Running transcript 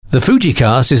The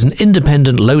FujiCast is an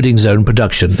independent loading zone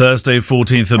production. Thursday,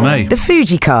 14th of May. The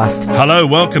FujiCast. Hello,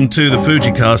 welcome to the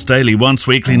FujiCast Daily, once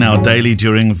weekly, now daily,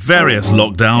 during various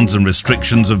lockdowns and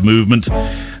restrictions of movement.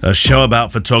 A show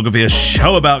about photography, a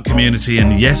show about community,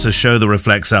 and yes, a show that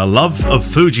reflects our love of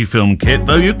Fujifilm kit,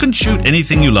 though you can shoot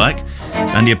anything you like,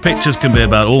 and your pictures can be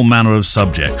about all manner of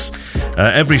subjects.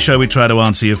 Every show we try to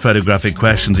answer your photographic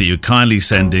questions that you kindly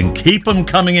send in. Keep them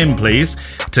coming in, please,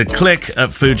 to click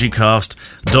at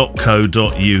fujicast.co.uk.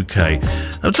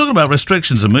 I'm talking about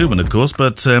restrictions of movement, of course,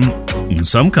 but in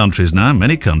some countries now,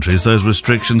 many countries, those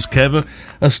restrictions, Kev,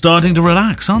 are starting to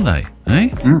relax, aren't they? Eh?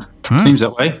 Huh? Seems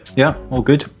that way. Yeah, all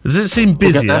good. Does it seem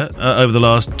busier over the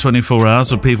last 24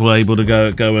 hours? Are people able to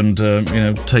go and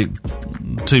take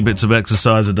 2 bits of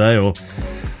exercise a day, or?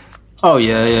 Oh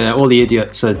yeah. All the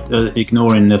idiots are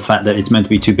ignoring the fact that it's meant to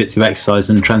be 2 bits of exercise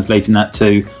and translating that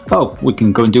to, we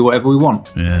can go and do whatever we want.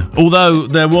 Yeah. Although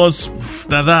there was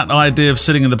that idea of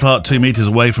sitting in the park 2 meters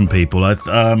away from people. I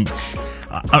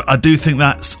do think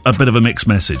that's a bit of a mixed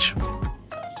message.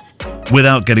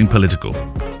 Without getting political.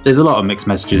 There's a lot of mixed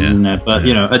messages, isn't there? But,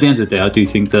 at the end of the day, I do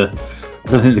think the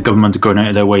government are going out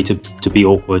of their way to be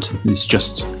awkward. It's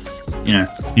just,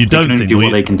 you don't think do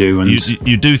what they can do. And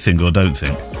you do think or don't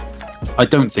think? I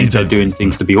don't think they're doing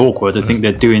things to be awkward. I think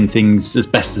they're doing things as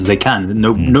best as they can.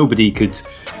 Nobody could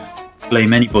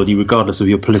blame anybody, regardless of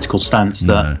your political stance,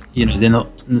 that they're not.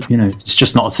 It's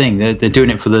just not a thing. They're doing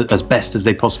it for as best as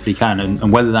they possibly can,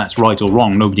 and whether that's right or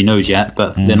wrong, nobody knows yet.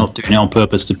 But they're not doing it on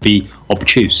purpose to be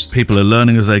obtuse. People are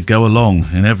learning as they go along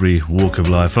in every walk of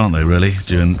life, aren't they? Really,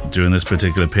 during this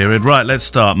particular period. Right, let's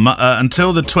start.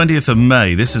 Until the 20th of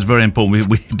May. This is very important.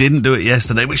 We didn't do it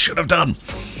yesterday. We should have done.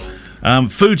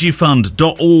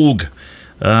 Fujifund.org.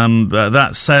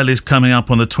 That sale is coming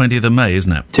up on the 20th of May,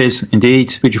 isn't it? It is, indeed.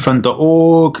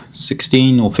 Fujifund.org,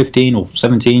 16 or 15 or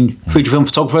 17. Fujifilm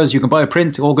photographers, you can buy a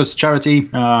print, all goes to charity,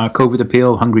 COVID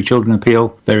appeal, hungry children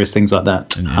appeal, various things like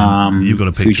that. You've got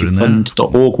a picture in there.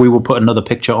 Fujifund.org. We will put another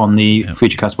picture on the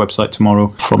FujiCast website tomorrow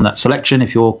from that selection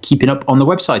if you're keeping up on the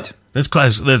website. There's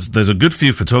a good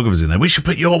few photographers in there. We should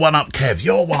put your one up, Kev.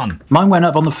 Your one. Mine went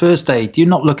up on the first day. Do you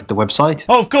not look at the website?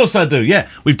 Oh, of course I do. Yeah,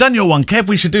 we've done your one, Kev.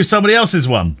 We should do somebody else's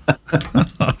one.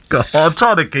 God, I'm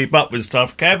trying to keep up with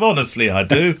stuff, Kev. Honestly, I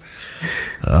do.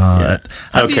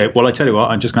 Okay. Well, I tell you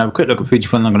what. I'm just going to have a quick look at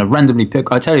Fujifilm. I'm going to randomly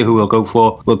pick. I tell you who we'll go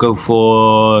for. We'll go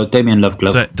for Damien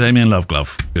Loveglove. Damien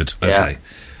Loveglove. Good. Okay.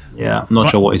 Yeah, I'm not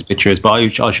sure what his picture is, but I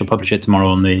shall publish it tomorrow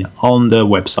on the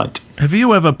website. Have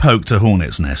you ever poked a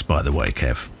hornet's nest, by the way,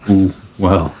 Kev? Ooh,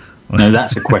 well, no,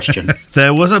 that's a question.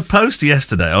 There was a post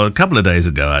yesterday, or a couple of days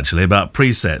ago, actually, about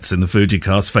presets in the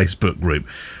FujiCast Facebook group.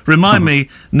 Remind me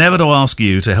never to ask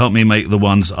you to help me make the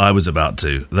ones I was about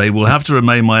to. They will have to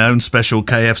remain my own special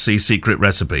KFC secret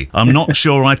recipe. I'm not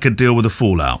sure I could deal with the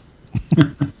fallout.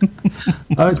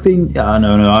 It's been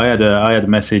no. I had a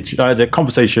message. I had a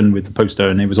conversation with the poster,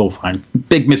 and it was all fine.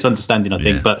 Big misunderstanding, I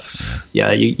think, but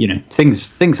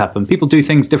things happen. People do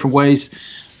things different ways.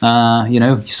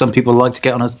 Some people like to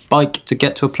get on a bike to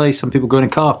get to a place. Some people go in a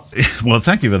car. Well,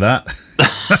 thank you for that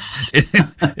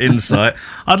insight.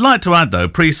 I'd like to add, though,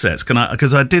 presets.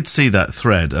 Because I did see that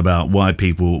thread about why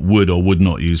people would or would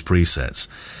not use presets.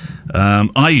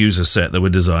 I use a set that were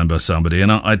designed by somebody,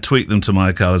 and I tweak them to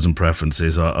my colours and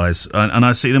preferences. I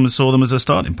saw them as a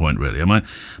starting point, really.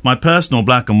 My personal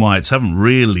black and whites haven't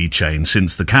really changed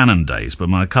since the Canon days, but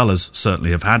my colours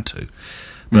certainly have had to.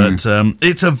 But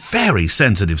it's a very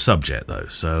sensitive subject, though.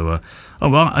 So,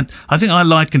 I think I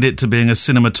likened it to being a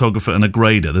cinematographer and a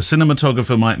grader. The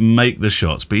cinematographer might make the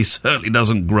shots, but he certainly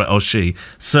doesn't she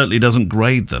certainly doesn't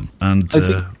grade them. And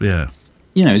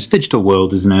it's digital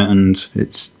world, isn't it? And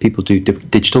people do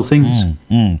digital things.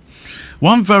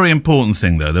 One very important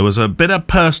thing, though, there was a bit of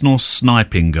personal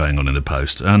sniping going on in the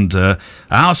post, and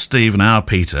our Steve and our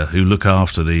Peter, who look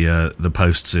after the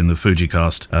posts in the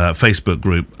FujiCast Facebook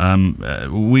group,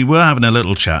 we were having a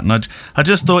little chat, and I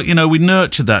just thought, we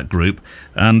nurtured that group,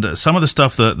 and some of the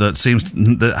stuff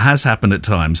that has happened at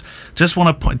times. Just want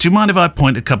to point. Do you mind if I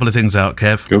point a couple of things out,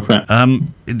 Kev? Go for it.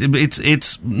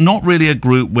 It's not really a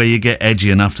group where you get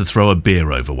edgy enough to throw a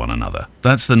beer over one another.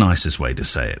 That's the nicest way to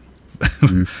say it.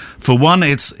 For one,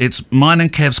 it's mine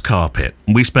and Kev's carpet.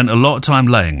 We spent a lot of time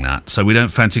laying that, so we don't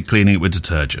fancy cleaning it with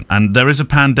detergent. And there is a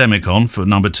pandemic on for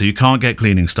number 2. You can't get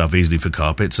cleaning stuff easily for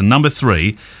carpets. And number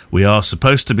 3, we are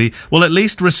supposed to be, at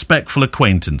least respectful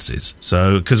acquaintances.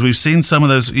 So, because we've seen some of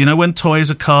those, when toys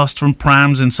are cast from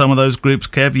prams in some of those groups,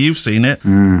 Kev, you've seen it.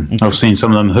 I've seen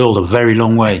some of them hurled a very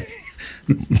long way.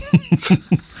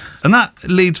 And that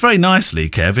leads very nicely,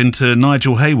 Kev, into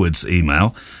Nigel Hayward's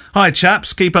email. Hi,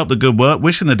 chaps. Keep up the good work.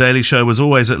 Wishing the Daily Show was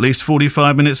always at least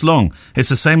 45 minutes long. It's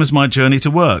the same as my journey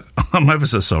to work. I'm ever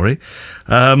so sorry.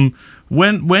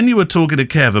 When you were talking to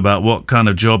Kev about what kind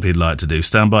of job he'd like to do,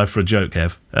 stand by for a joke,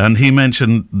 Kev, and he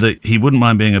mentioned that he wouldn't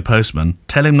mind being a postman,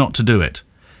 tell him not to do it.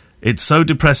 It's so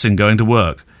depressing going to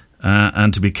work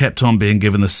and to be kept on being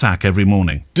given the sack every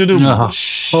morning.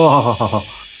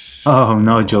 Oh,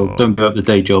 Nigel, don't give up the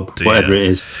day job, dear. Whatever it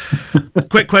is.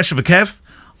 Quick question for Kev.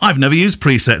 I've never used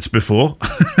presets before.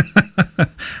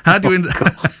 How do you...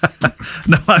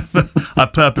 No, I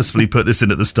purposefully put this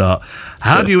in at the start.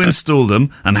 How do you install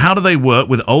them, and how do they work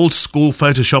with old-school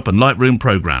Photoshop and Lightroom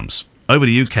programs? Over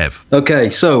to you, Kev. Okay,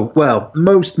 so,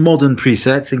 most modern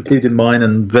presets, including mine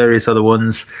and various other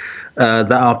ones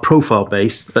that are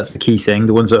profile-based, that's the key thing,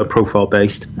 the ones that are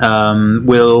profile-based,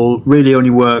 will really only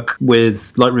work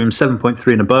with Lightroom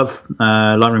 7.3 and above,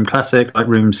 Lightroom Classic,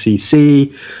 Lightroom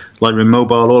CC, Lightroom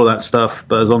Mobile, all of that stuff,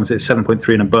 but as long as it's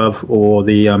 7.3 and above, or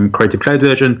the Creative Cloud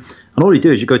version. And all you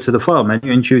do is you go to the File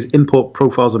menu and choose Import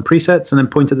Profiles and Presets, and then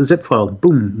point to the zip file.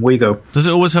 Boom, away you go. Does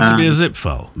it always have to be a zip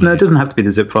file? No, it doesn't have to be the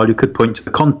zip file. You could point to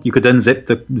the you could then zip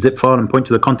the zip file and point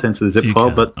to the contents of the zip file,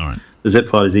 but the zip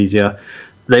file is easier.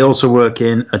 They also work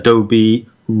in Adobe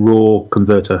Raw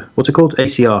Converter. What's it called?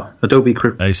 ACR. Adobe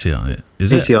ACR, yeah.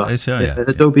 Is ACR. it? ACR, yeah.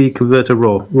 Adobe Converter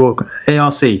Raw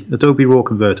ARC. Adobe Raw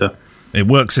Converter. It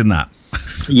works in that.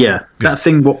 Yeah, that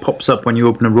thing what pops up when you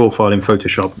open a raw file in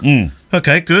Photoshop.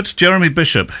 Okay, good. Jeremy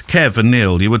Bishop, Kev and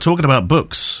Neil, you were talking about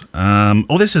books.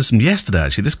 This is from yesterday,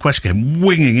 actually. This question came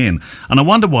winging in. And I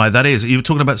wonder why that is. You were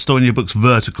talking about storing your books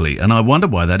vertically, and I wonder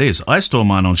why that is. I store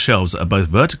mine on shelves that are both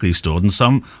vertically stored and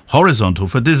some horizontal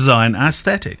for design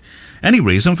aesthetic. Any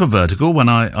reason for vertical when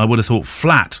I would have thought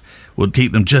flat would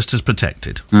keep them just as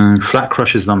protected? Flat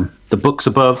crushes them. The books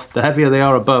above, the heavier they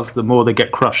are above, the more they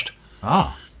get crushed.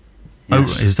 Ah. Yes.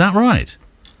 Oh, is that right?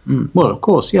 Well, of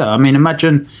course, yeah. I mean,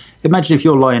 imagine if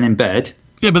you're lying in bed.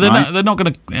 Yeah, but they're not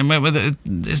going to.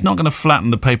 It's not going to flatten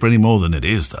the paper any more than it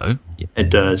is, though. Yeah, it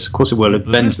does. Of course, it will. It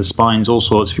bends the spines, all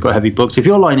sorts. If you've got heavy books, if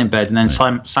you're lying in bed and then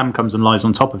Sam comes and lies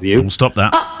on top of you, We'll stop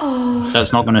that.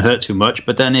 that's not going to hurt too much.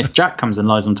 But then if Jack comes and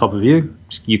lies on top of you,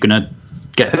 you're going to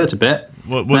get hurt a bit.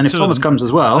 And if Thomas comes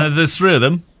as well, there's three of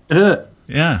them. It hurt.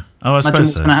 Yeah. Oh, I Imagine suppose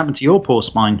what's going to happen to your poor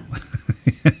spine.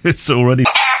 It's already.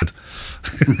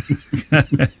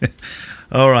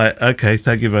 All right. Okay.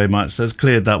 Thank you very much. That's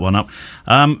cleared that one up.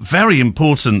 Very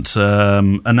important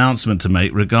announcement to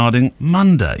make regarding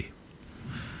Monday.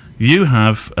 You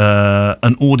have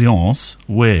an audience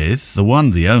with the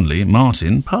one, the only,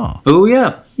 Martin Parr. Oh,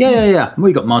 yeah. Yeah.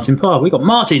 We got Martin Parr. We got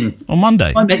Martin. On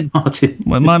Monday. My mate Martin.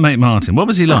 Well, my mate Martin. What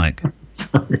was he like?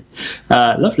 Sorry.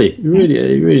 Lovely.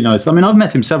 Really nice. I mean, I've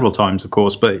met him several times, of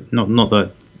course, but not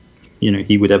that,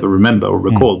 he would ever remember or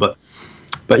recall, But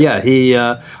yeah, he.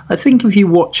 I think if you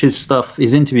watch his stuff,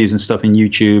 his interviews and stuff in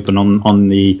YouTube and on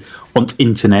the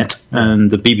internet and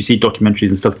the BBC documentaries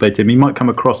and stuff about him, he might come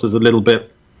across as a little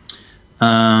bit,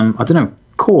 I don't know,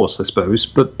 coarse, I suppose.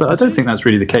 But I don't think that's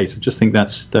really the case. I just think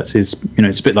that's his.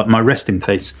 It's a bit like my resting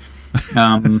face.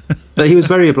 But he was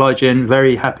very obliging,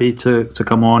 very happy to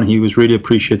come on. He was really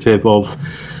appreciative of.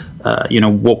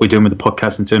 What we're doing with the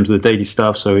podcast in terms of the daily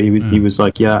stuff. So he was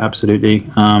like, yeah, absolutely.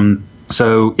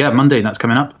 So yeah, Monday, that's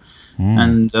coming up.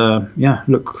 And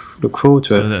look forward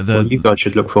to it. You guys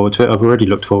should look forward to it. I've already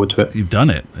looked forward to it. You've done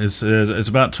it. It's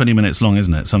about 20 minutes long,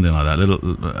 isn't it? Something like that. A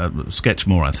little sketch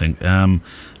more, I think. And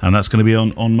that's going to be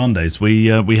on Mondays. We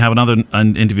have another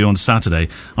interview on Saturday.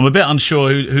 I'm a bit unsure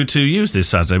who to use this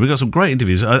Saturday. We've got some great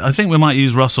interviews. I think we might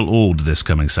use Russell Ord this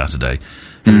coming Saturday.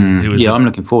 I'm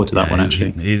looking forward to that one,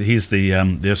 actually. He's the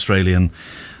Australian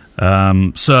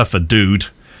surfer dude.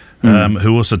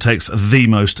 Who also takes the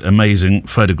most amazing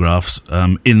photographs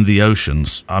in the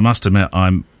oceans. I must admit,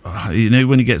 when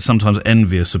you get sometimes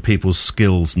envious of people's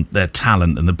skills and their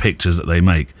talent and the pictures that they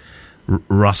make,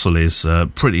 Russell is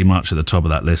pretty much at the top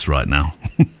of that list right now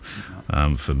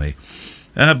for me.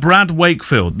 Brad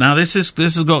Wakefield. Now, this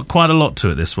has got quite a lot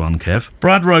to it, this one, Kev.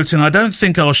 Brad wrote in, I don't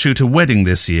think I'll shoot a wedding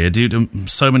this year due to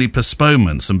so many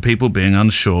postponements and people being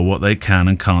unsure what they can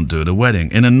and can't do at a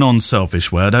wedding. In a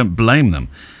non-selfish way, I don't blame them.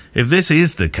 If this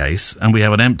is the case, and we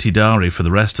have an empty diary for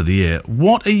the rest of the year,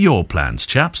 what are your plans,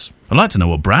 chaps? I'd like to know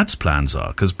what Brad's plans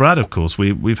are, because Brad, of course,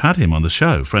 we've had him on the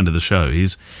show, friend of the show.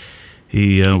 He's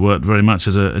he worked very much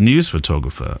as a news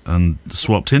photographer and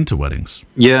swapped into weddings.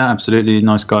 Yeah, absolutely.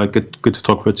 Nice guy. Good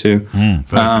photographer too. Very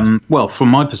good. Well, from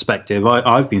my perspective,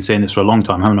 I've been saying this for a long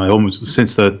time, haven't I? Almost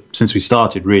since we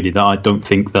started, really, that I don't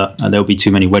think that there'll be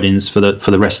too many weddings for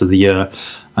the rest of the year.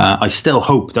 I still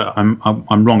hope that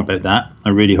I'm wrong about that. I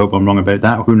really hope I'm wrong about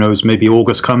that. Who knows? Maybe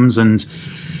August comes and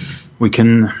we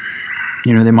can,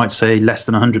 they might say less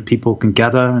than 100 people can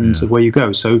gather, and away you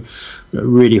go. So I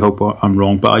really hope I'm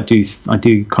wrong, but I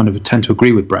do kind of tend to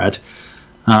agree with Brad.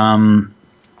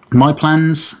 My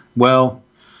plans, well,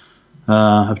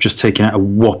 I've just taken out a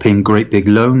whopping great big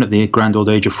loan at the grand old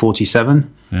age of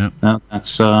 47. Yeah.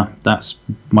 That's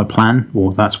my plan,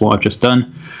 or that's what I've just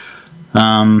done.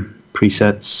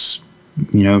 Presets,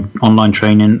 online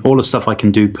training, all the stuff I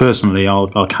can do personally, I'll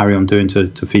carry on doing to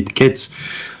feed the kids,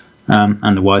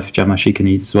 and the wife Gemma, she can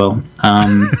eat as well.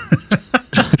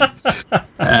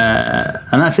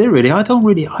 And that's it really. I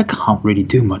can't really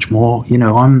do much more.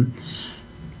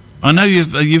 I know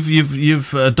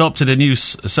you've adopted a new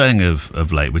saying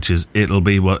of late, which is "it'll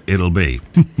be what it'll be,"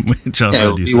 which I've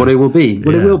heard you say. What it will be.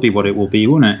 Well, it will be what it will be,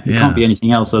 won't it? It can't be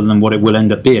anything else other than what it will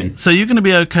end up being. So you're going to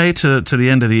be okay to the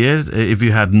end of the year if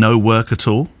you had no work at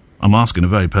all? I'm asking a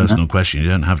very personal question. You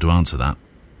don't have to answer that.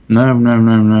 No,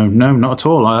 not at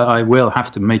all. I will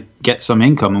have to get some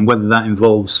income, and whether that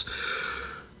involves,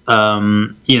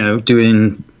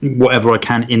 doing whatever I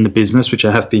can in the business, which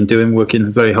I have been doing,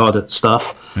 working very hard at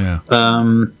stuff,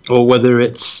 or whether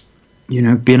it's,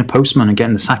 being a postman and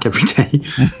getting the sack every day.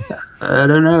 I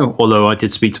don't know. Although I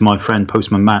did speak to my friend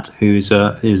Postman Matt, who's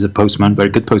a postman, very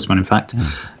good postman, in fact.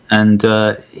 And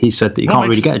he said that you can't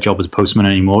really get a job as a postman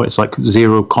anymore. It's like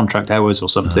 0 contract hours or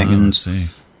something. I see.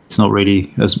 It's not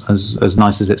really as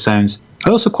nice as it sounds. I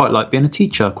also quite like being a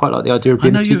teacher. I quite like the idea of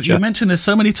being a teacher. You mentioned this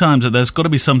so many times that there's got to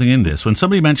be something in this. When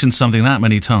somebody mentions something that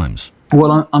many times.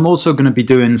 Well, I'm also going to be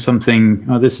doing something.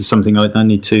 This is something I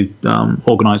need to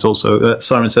organise also at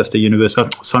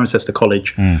Cirencester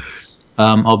College.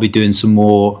 I'll be doing some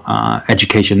more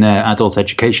education there, adult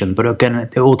education. But again,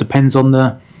 it all depends on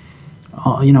the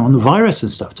on the virus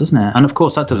and stuff, doesn't it? And of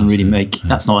course, that doesn't really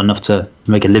that's not enough to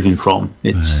make a living from.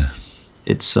 It's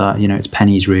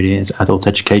pennies really. It's adult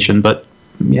education, but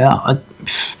I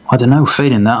don't know.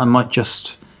 Failing that, I might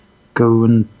just go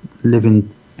and live in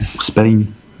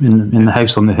Spain in the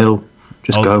house on the hill.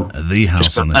 Go. The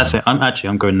house on the hill. That's it.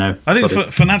 I'm going now. I think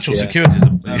financial security is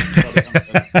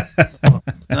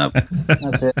no,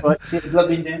 that's it. Right, see you.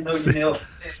 Lovely meal.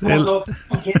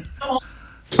 Come on.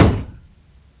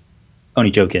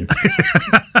 Only joking.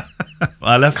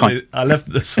 I left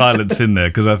the silence in there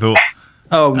because I thought.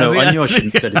 Oh no! I knew I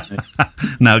shouldn't have said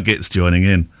it. Now Git's joining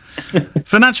in.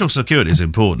 Financial security is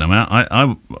important. I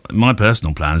mean, my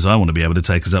personal plan is I want to be able to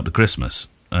take us up to Christmas.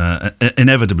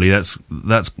 Inevitably, that's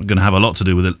going to have a lot to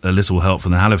do with a little help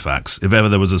from the Halifax. If ever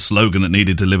there was a slogan that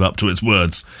needed to live up to its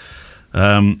words,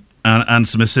 and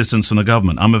some assistance from the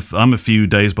government. I'm a few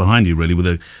days behind you really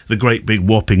with the great big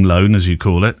whopping loan, as you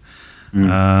call it.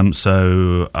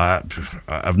 So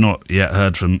I've not yet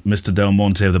heard from Mr. Del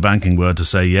Monte of the banking word to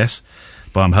say yes,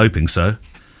 but I'm hoping so.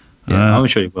 Yeah, I'm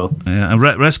sure you will. Yeah, and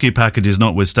rescue packages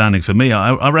notwithstanding, for me,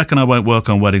 I reckon I won't work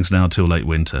on weddings now till late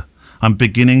winter. I'm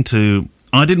beginning to.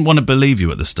 I didn't want to believe you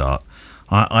at the start.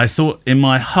 I thought in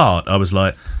my heart I was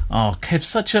like, "Oh, Kev's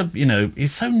such a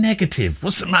he's so negative.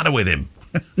 What's the matter with him?"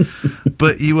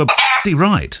 But you were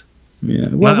right. Yeah.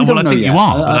 Well, I think you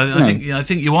are. I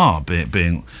think you are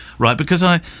being right because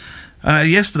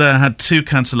yesterday I had 2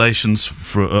 cancellations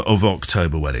of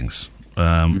October weddings.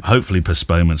 Hopefully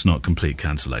postponements, not complete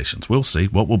cancellations. We'll see.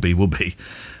 What will be, will be.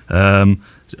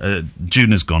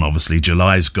 June is gone, obviously.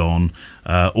 July's gone.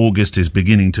 August is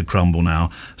beginning to crumble now.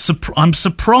 I'm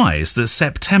surprised that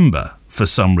September, for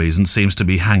some reason, seems to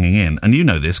be hanging in. And you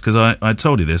know this because I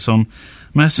told you this on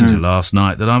Messenger last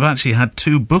night, that I've actually had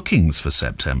 2 bookings for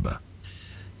September.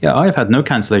 Yeah, I've had no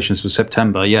cancellations for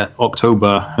September. Yeah,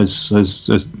 October has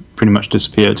pretty much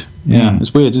disappeared. Yeah,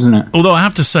 it's weird, isn't it? Although I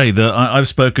have to say that I've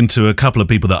spoken to a couple of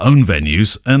people that own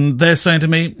venues, and they're saying to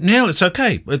me, "Neil, it's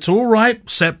okay. It's all right.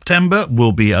 September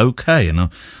will be okay."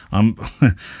 And I'm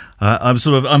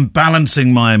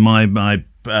balancing my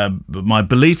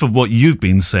belief of what you've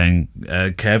been saying,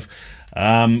 Kev,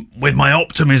 with my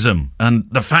optimism and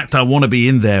the fact I want to be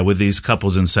in there with these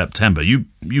couples in September. You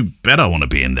bet I want to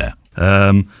be in there.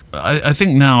 I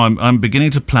think now I'm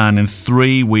beginning to plan in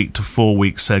 3-week to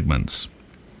 4-week segments,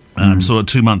 sort of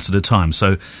 2 months at a time.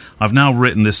 So I've now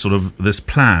written this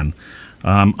plan.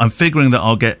 I'm figuring that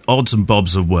I'll get odds and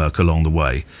bobs of work along the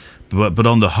way, but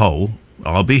on the whole,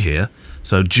 I'll be here.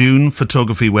 So June,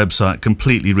 photography website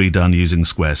completely redone using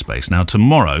Squarespace. Now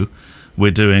tomorrow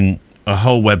we're doing a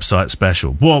whole website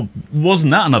special. Well,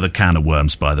 wasn't that another can of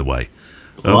worms, by the way?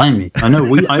 Blimey. I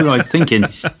know. I was thinking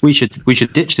we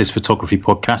should ditch this photography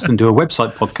podcast and do a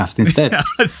website podcast instead. Yeah,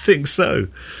 I think so.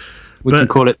 We can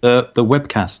call it the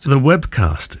webcast. The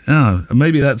webcast. Oh,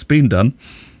 maybe that's been done.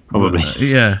 Probably.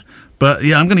 Yeah. But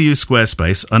yeah, I'm going to use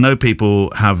Squarespace. I know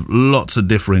people have lots of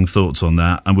differing thoughts on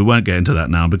that, and we won't get into that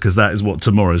now because that is what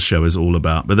tomorrow's show is all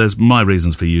about. But there's my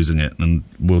reasons for using it, and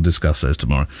we'll discuss those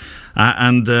tomorrow.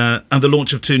 And the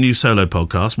launch of 2 new solo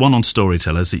podcasts, one on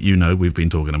storytellers that we've been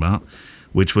talking about,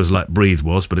 which was like Breathe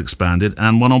was, but expanded,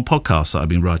 and one on podcasts that I've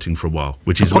been writing for a while,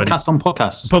 which is podcast on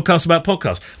podcasts. Podcast about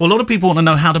podcasts. Well, a lot of people want to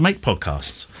know how to make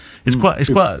podcasts. It's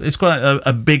quite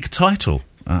a big title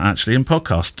actually in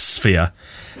podcast sphere.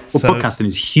 Well, podcasting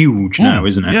is huge now,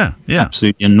 isn't it? Yeah.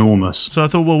 Absolutely enormous. So I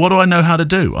thought, well, what do I know how to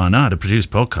do? I know how to produce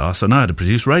podcasts. I know how to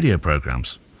produce radio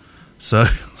programs. So I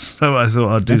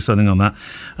thought I'd do something on that.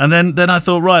 And then I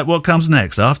thought, right, what comes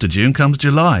next? After June comes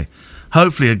July.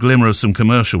 Hopefully a glimmer of some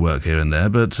commercial work here and there,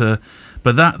 but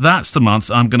that's the month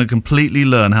I'm going to completely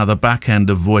learn how the back end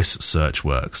of voice search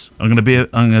works. I'm going to be a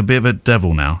bit of a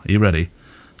devil now. Are you ready?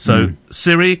 So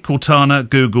Siri, Cortana,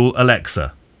 Google,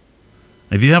 Alexa.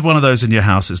 If you have one of those in your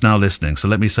house, it's now listening. So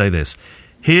let me say this.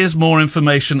 Here's more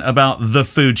information about the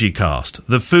FujiCast.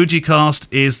 The FujiCast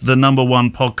is the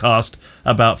 #1 podcast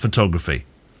about photography.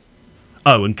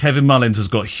 Oh, and Kevin Mullins has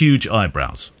got huge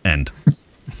eyebrows. End.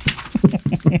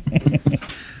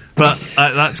 But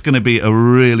that's going to be a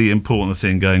really important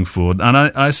thing going forward. And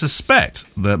I suspect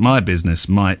that my business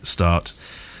might start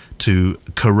to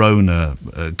corona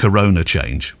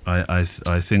change. I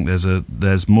think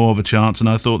there's more of a chance than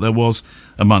I thought there was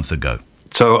a month ago.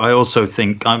 So I also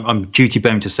think I'm duty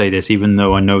bound to say this, even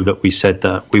though I know that we said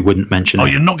that we wouldn't mention it. Oh,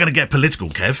 you're not going to get political,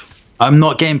 Kev. I'm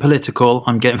not getting political.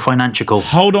 I'm getting financial.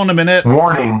 Hold on a minute.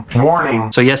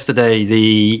 Warning. So yesterday,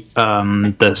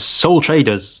 the sole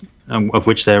traders, of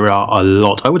which there are a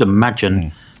lot, I would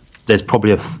imagine there's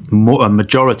probably a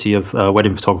majority of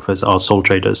wedding photographers are sole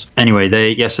traders. Anyway,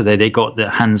 yesterday they got their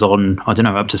hands on, I don't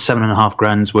know, up to $7.5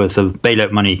 grand worth of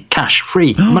bailout money, cash,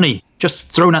 free money,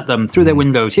 just thrown at them through their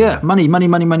windows. Yeah, money. And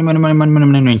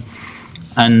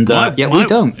we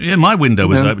don't. Yeah, my window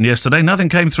was open yesterday. Nothing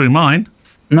came through mine.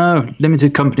 No,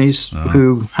 limited companies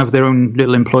who have their own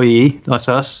little employee, that's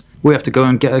us. We have to go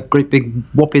and get a great big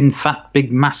whopping fat,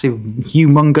 big, massive,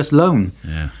 humongous loan.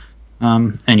 Yeah.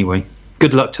 Anyway,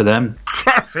 good luck to them.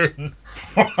 Kevin!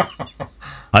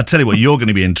 I tell you what, you're going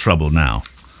to be in trouble now.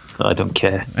 I don't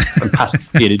care. I'm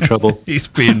past being in trouble. He's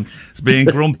being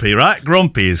grumpy, right?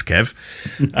 Grumpy is Kev.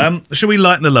 Shall we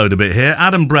lighten the load a bit here?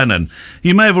 Adam Brennan,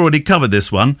 you may have already covered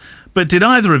this one, but did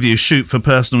either of you shoot for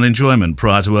personal enjoyment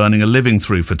prior to earning a living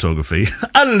through photography?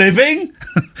 A living?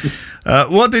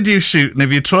 What did you shoot? And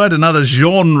if you tried another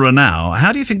genre now,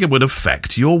 how do you think it would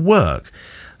affect your work?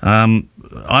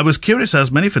 I was curious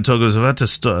as many photographers have had to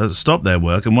stop their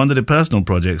work and wondered if personal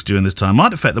projects during this time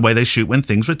might affect the way they shoot when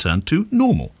things return to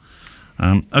normal.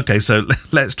 Okay, so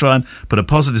let's try and put a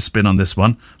positive spin on this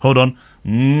one. Hold on.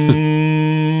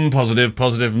 Positive.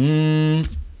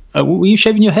 Were you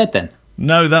shaving your head then?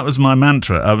 No, that was my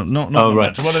mantra. Not right.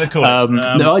 Mantra. What do they call it?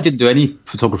 No, I didn't do any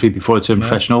photography before I turned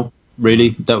professional.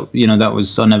 Really, that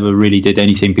was I never really did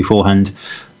anything beforehand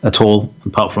at all,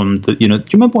 apart from the. Do you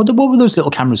remember what were those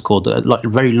little cameras called? Like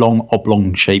very long,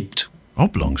 oblong shaped.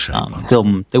 Oblong shaped ones.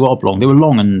 Film. They were oblong. They were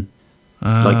long and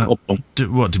like oblong.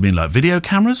 What do you mean, like video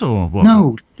cameras or what?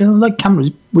 No, like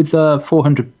cameras with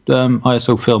 400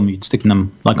 ISO film. You'd stick in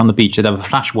them like on the beach. They'd have a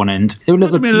flash one end. They were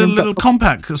little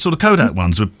compact sort of Kodak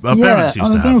ones our parents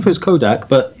used to have. I don't know if it was Kodak,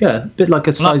 but yeah, a bit like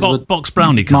a size of a box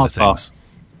brownie kind of things. Bar.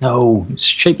 No, it's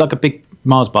shaped like a big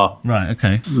Mars bar. Right,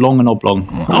 okay. Long and oblong.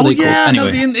 Anyway. No,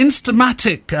 the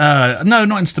Instamatic. No,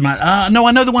 not Instamatic. No,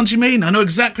 I know the ones you mean. I know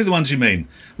exactly the ones you mean.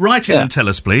 Write in and tell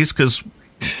us, please, because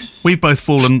we've both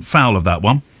fallen foul of that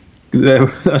one.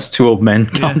 Us two old men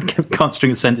can't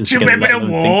string a sentence together.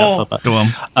 Go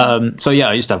on. So yeah,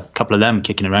 I used to have a couple of them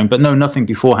kicking around, but no, nothing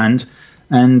beforehand.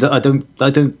 And I don't.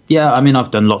 Yeah, I mean,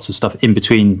 I've done lots of stuff in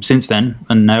between since then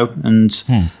and now, and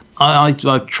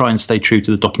I try and stay true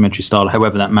to the documentary style,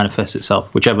 however that manifests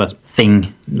itself, whichever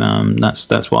thing.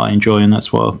 That's what I enjoy, and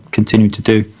that's what I'll continue to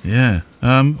do. Yeah.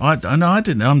 I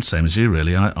didn't. I'm the same as you,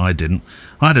 really. I didn't.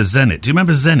 I had a Zenit. Do you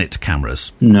remember Zenit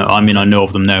cameras? No, I mean I know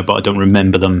of them now, but I don't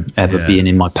remember them ever being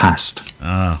in my past.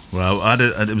 Well,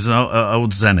 it was an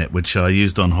old Zenit which I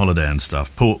used on holiday and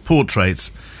stuff. Portraits,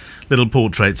 little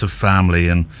portraits of family,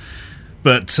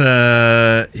 but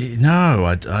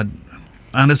no,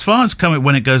 And as far as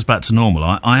when it goes back to normal,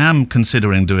 I am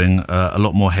considering doing a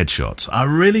lot more headshots. I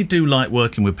really do like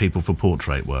working with people for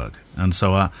portrait work, and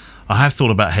so I have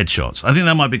thought about headshots. I think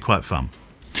that might be quite fun.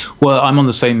 Well, I'm on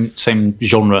the same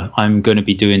genre. I'm going to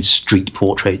be doing street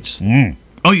portraits.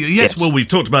 Oh, yes. Well, we've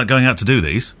talked about going out to do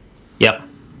these. Yep.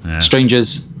 Yeah.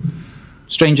 Strangers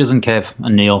and Kev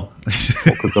and Neil.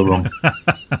 What could go wrong?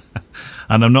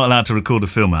 And I'm not allowed to record a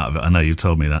film out of it. I know you've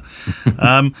told me that.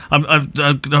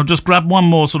 I'll just grab one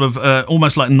more sort of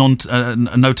almost like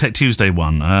no Tech Tuesday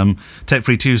one, Tech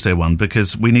Free Tuesday one,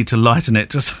 because we need to lighten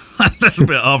it just a little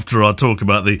bit after our talk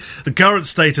about the current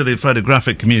state of the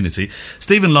photographic community.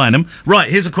 Stephen Lynham, right,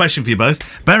 here's a question for you both.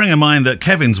 Bearing in mind that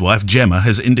Kevin's wife, Gemma,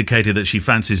 has indicated that she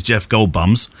fancies Jeff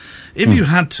Goldbums, if you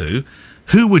had to,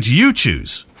 who would you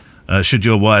choose should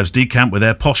your wives decamp with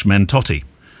their posh men totty?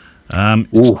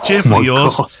 Cheerfully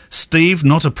yours, God. Steve,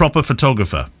 not a proper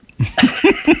photographer.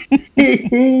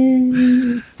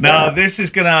 Now, this is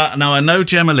gonna. Now, I know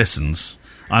Gemma listens.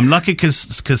 I'm lucky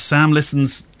because Sam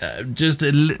listens just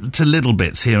to little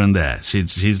bits here and there.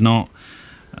 She's not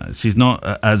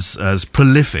as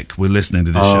prolific with listening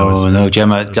to this show. Oh no,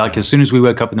 Gemma! Like as soon as we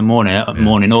wake up in the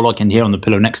morning, all I can hear on the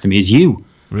pillow next to me is you.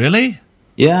 Really?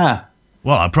 Yeah.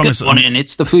 Well, I promise. Good morning,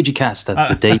 it's the Fujicast,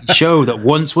 the daily show that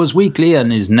once was weekly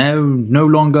and is now no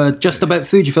longer just about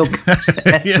Fujifilm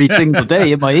every single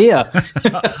day in my ear.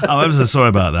 I'm ever so sorry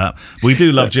about that. We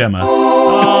do love Gemma.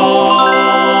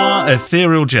 Oh,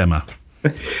 ethereal Gemma.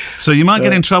 So you might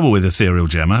get in trouble with ethereal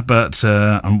Gemma, but...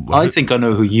 I think I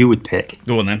know who you would pick.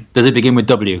 Go on then. Does it begin with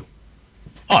W?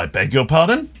 I beg your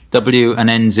pardon? W and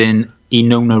ends in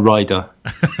Inona Ryder.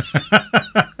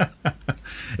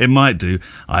 It might do.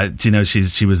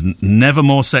 She was never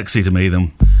more sexy to me than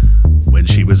when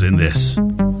she was in this.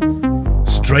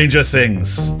 Stranger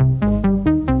Things.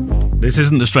 This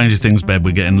isn't the Stranger Things bed.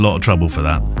 We're getting a lot of trouble for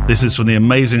that. This is from the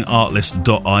amazing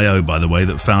artlist.io, by the way,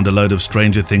 that found a load of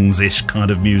Stranger Things-ish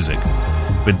kind of music.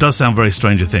 But it does sound very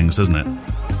Stranger Things, doesn't it?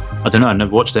 I don't know. I've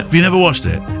never watched it. Have you never watched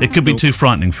it? It could be too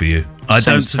frightening for you. I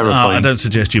don't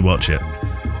suggest you watch it.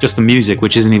 Just the music,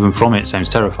 which isn't even from it, sounds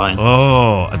terrifying.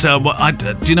 Oh, I tell you what,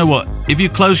 do you know what? If you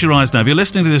close your eyes now, if you're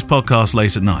listening to this podcast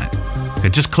late at night, okay,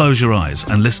 just close your eyes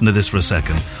and listen to this for a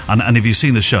second. And if you've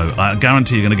seen the show, I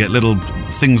guarantee you're going to get little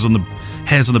things on the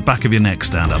hairs on the back of your neck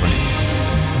stand up.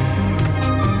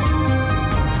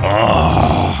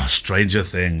 Oh, Stranger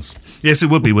Things. Yes,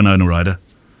 it would be Winona Ryder.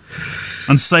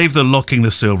 And save the locking the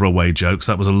silver away jokes.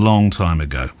 That was a long time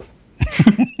ago.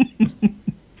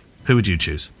 Who would you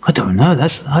choose? I don't know.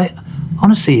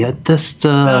 Honestly, I just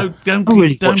don't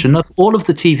really watch enough. All of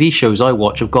the TV shows I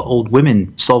watch have got old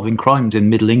women solving crimes in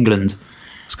Middle England.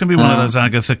 It's going to be one of those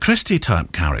Agatha Christie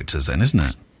type characters, then, isn't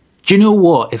it? Do you know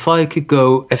what? If I could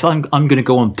go, if I'm going to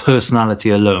go on personality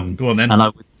alone, go on then. And I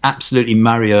would absolutely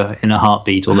marry her in a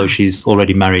heartbeat, although she's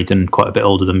already married and quite a bit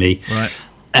older than me. Right.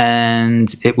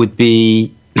 And it would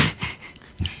be.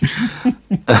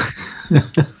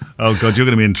 Oh, God, you're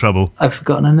going to be in trouble. I've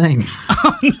forgotten her name.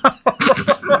 Oh, no.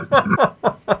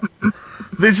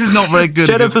 This is not very good.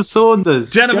 Jennifer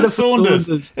Saunders. Jennifer Saunders.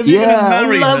 If you're going to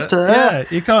marry her. Yeah,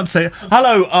 you can't say,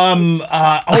 hello,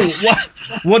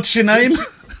 what's your name?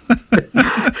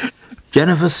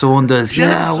 Jennifer Saunders.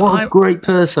 What a great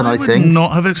person, I think. I would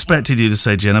not have expected you to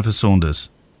say Jennifer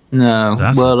Saunders. No.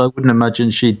 Well, I wouldn't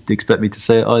imagine she'd expect me to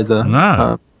say it either.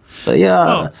 No. But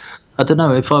yeah, I don't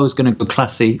know if I was going to go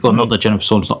classy. Well, not that Jennifer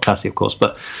Saunders not classy, of course,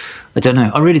 but I don't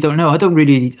know. I really don't know. I don't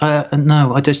really.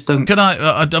 No, I just don't. Can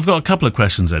I? I've got a couple of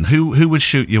questions then. Who would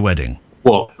shoot your wedding?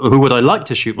 What? Who would I like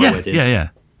to shoot my wedding? Yeah.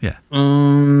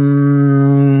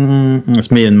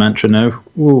 That's me and Mantra now.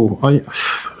 Oh, I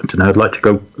don't know. I'd like to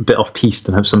go a bit off piste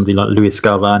and have somebody like Louis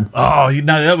Scarvan. Oh,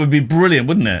 no, that would be brilliant,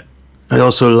 wouldn't it? I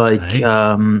also like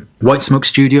White Smoke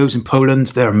Studios in Poland.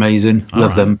 They're amazing.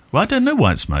 Love them. Well, I don't know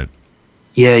White Smoke.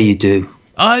 Yeah, you do.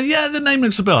 Yeah, the name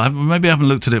rings a bell. Maybe I haven't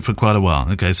looked at it for quite a while.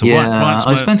 Okay, so White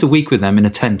Smoke. I spent a week with them in a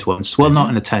tent once. Well, not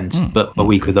in a tent, but a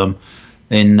week with them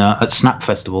at Snap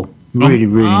Festival. Really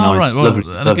nice. Right. Well,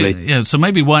 lovely. Yeah, so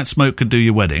maybe White Smoke could do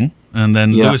your wedding, and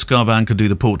then Louis Garvan could do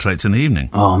the portraits in the evening.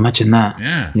 Oh, imagine that.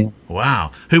 Yeah.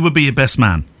 Wow. Who would be your best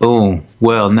man? Oh,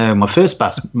 well, no. My first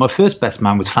best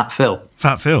man was Fat Phil.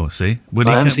 Fat Phil, see? I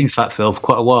haven't seen Fat Phil for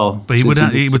quite a while. But he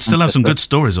would still have some good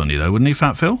stories on you, though, wouldn't he,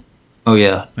 Fat Phil? Oh,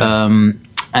 yeah.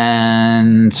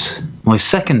 And my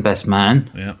second best man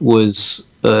was,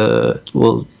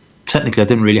 technically I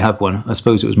didn't really have one. I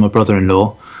suppose it was my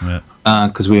brother-in-law,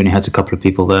 because we only had a couple of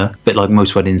people there, a bit like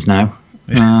most weddings now.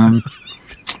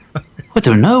 I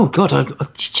don't know. God, do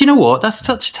you know what? That's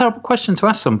such a terrible question to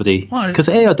ask somebody. Because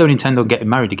A, I don't intend on getting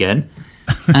married again,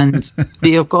 and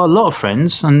B, I've got a lot of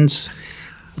friends, and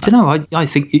I don't know. I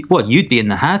think you'd be in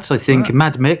the hat. I think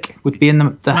Mad Mick would be in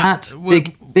the hat.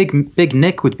 Big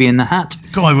Nick would be in the hat.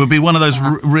 God, it would be one of those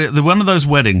one of those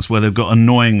weddings where they've got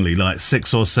annoyingly like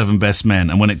 6 or 7 best men,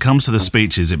 and when it comes to the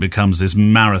speeches, it becomes this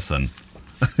marathon.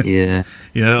 Yeah.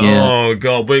 Oh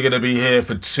God, we're going to be here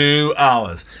for 2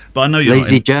 hours. But I know you're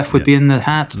Lazy Jeff would be in the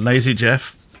hat. Lazy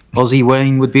Jeff. Ozzy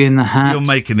Wayne would be in the hat. You're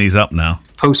making these up now.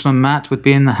 Postman Matt would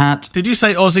be in the hat. Did you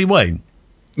say Ozzy Wayne?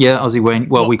 Yeah, Ozzy Wayne.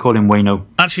 Well, we call him Wayno.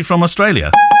 Actually from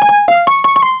Australia?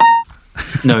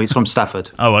 No, he's from Stafford.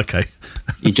 Oh, okay.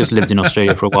 He just lived in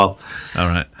Australia for a while. All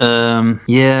right.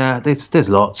 Yeah, there's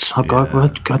lots. I don't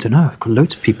know. I've got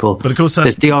loads of people. But of course,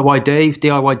 there's DIY Dave.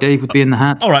 DIY Dave would be in the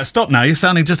hat. All right, stop now. You're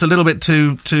sounding just a little bit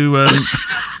too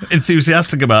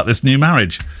enthusiastic about this new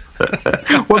marriage.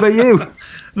 What about you?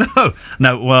 No.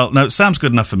 Sam's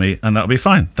good enough for me, and that'll be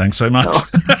fine. Thanks so much.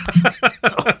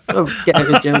 Get out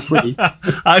of jail free.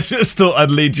 I just thought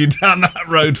I'd lead you down that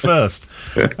road first.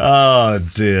 Oh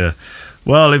dear.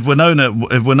 Well, if Winona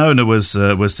was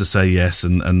to say yes,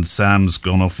 and Sam's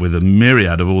gone off with a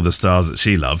myriad of all the stars that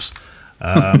she loves,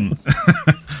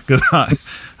 because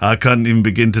I can't even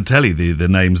begin to tell you the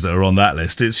names that are on that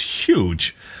list. It's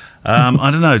huge. I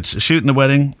don't know. Shooting the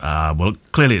wedding. Well,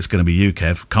 clearly it's going to be you,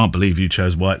 Kev. Can't believe you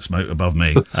chose White Smoke above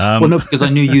me. Well, no, because I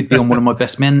knew you'd be on one of my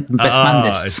best man lists.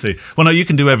 I see. Well, no, you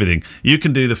can do everything. You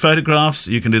can do the photographs.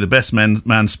 You can do the best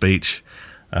man speech.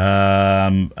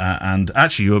 And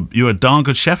actually, you're a darn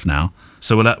good chef now.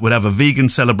 So we'll have a vegan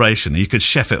celebration. You could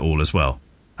chef it all as well.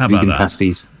 How about that? Vegan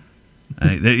pasties.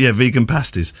 Yeah, vegan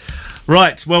pasties.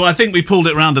 Right. Well, I think we pulled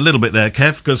it around a little bit there,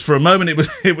 Kev, because for a moment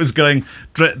it was going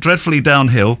dreadfully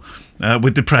downhill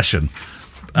with depression.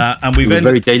 And we were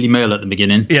very Daily Mail at the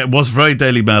beginning. Yeah, it was very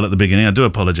Daily Mail at the beginning. I do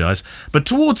apologise, but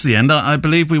towards the end, I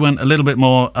believe we went a little bit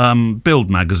more Build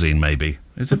magazine. Maybe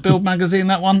is it Build magazine,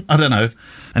 that one? I don't know.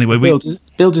 Anyway, Build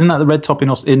isn't that the red top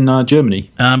in Germany?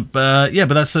 Yeah, but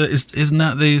that's isn't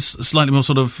that the slightly more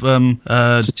sort of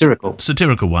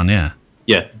satirical one? Yeah.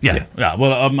 Yeah.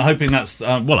 Well, I'm hoping that's.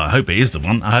 I hope it is the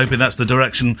one. I'm hoping that's the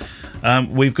direction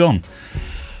we've gone.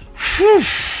 Whew,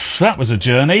 that was a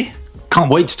journey. Can't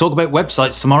wait to talk about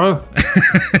websites tomorrow.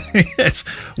 Yes,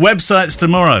 websites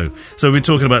tomorrow. So we're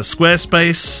talking about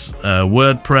Squarespace,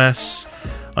 WordPress.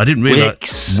 I didn't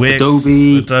realise Wix,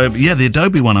 Adobe. Yeah, the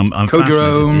Adobe one. I'm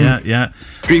fascinated. Yeah.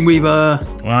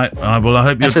 Dreamweaver. Right. Well, I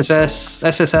hope you. SSS,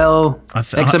 SSL,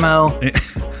 XML.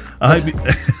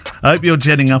 I hope you're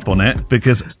jetting up on it,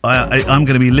 because I'm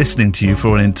going to be listening to you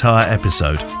for an entire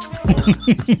episode.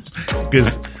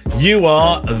 Because you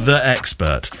are the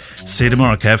expert. See you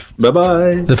tomorrow, Kev.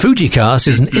 Bye-bye. The Fujicast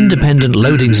is an independent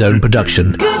loading zone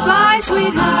production. Goodbye,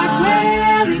 sweetheart.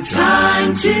 Well, it's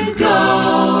time to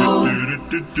go.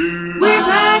 We're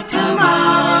back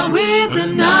tomorrow with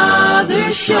another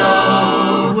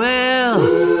show. Well,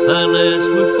 unless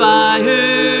we're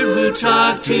fired, we'll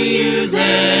talk to you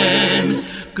then.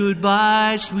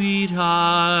 Goodbye,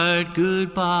 sweetheart.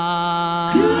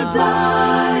 Goodbye.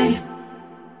 Goodbye.